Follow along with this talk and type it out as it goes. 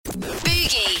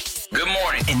Boogie. Good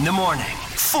morning. In the morning.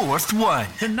 Fourth one.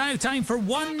 And now time for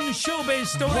one showbiz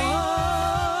story.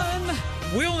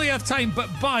 We only have time, but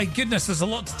by goodness, there's a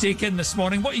lot to take in this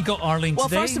morning. What you got, Arlene, Well,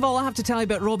 today? first of all, I have to tell you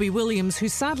about Robbie Williams, who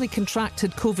sadly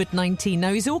contracted COVID-19.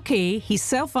 Now, he's okay. He's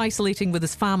self-isolating with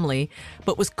his family,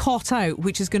 but was caught out,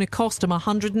 which is going to cost him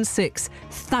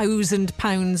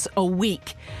 £106,000 a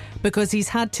week because he's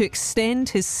had to extend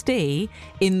his stay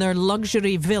in their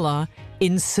luxury villa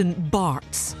in St.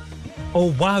 Bart's.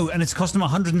 Oh, wow. And it's cost him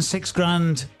 106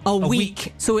 grand A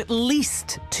week. So at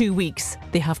least 2 weeks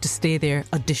they have to stay there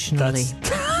additionally.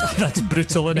 That's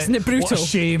brutal, isn't it? Isn't it brutal? What a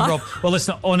shame, Rob. Well,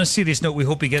 listen, on a serious note, we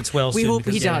hope he gets well We soon. hope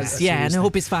he does, yeah, and I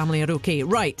hope his family are okay.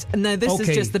 Right, now this is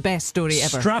just the best story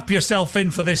ever. Strap yourself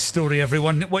in for this story,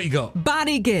 everyone. What you got?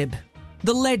 Barry Gibb,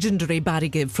 the legendary Barry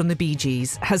Gibb from the Bee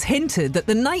Gees, has hinted that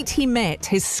the night he met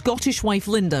his Scottish wife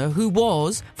Linda, who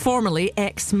was formerly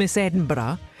ex-Miss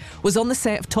Edinburgh, was on the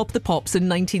set of Top of the Pops in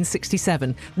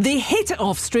 1967. They hit it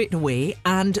off straight away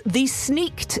and they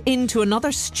sneaked into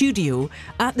another studio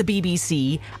at the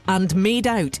BBC and made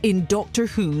out in Doctor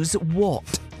Who's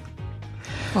What?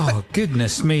 Oh,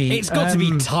 goodness me. It's got to be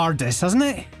TARDIS, hasn't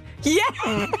it?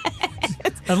 Yeah!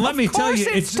 And let me tell you,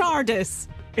 it's TARDIS.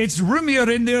 It's roomier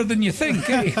in there than you think,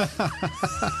 eh?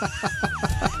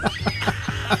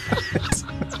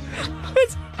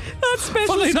 That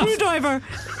special screwdriver.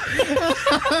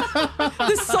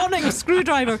 The sonic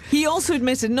screwdriver. He also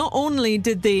admitted not only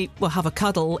did they have a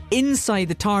cuddle inside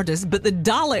the TARDIS, but the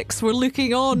Daleks were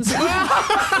looking on. So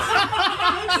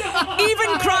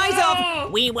even cries of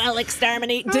 "We will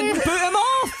exterminate" didn't put him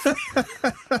off.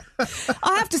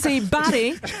 I have to say,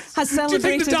 Barry has Do you celebrated.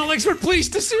 think the Daleks were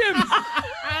pleased to see him?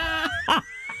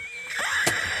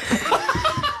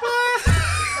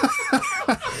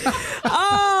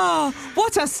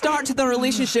 What a start to their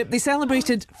relationship. They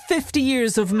celebrated 50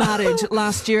 years of marriage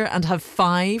last year and have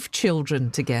 5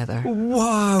 children together.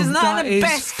 Wow. Isn't that the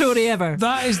best story ever?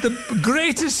 That is the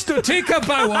greatest story. Take a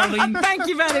bow, Arlene. Thank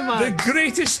you very much. The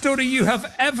greatest story you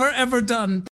have ever done.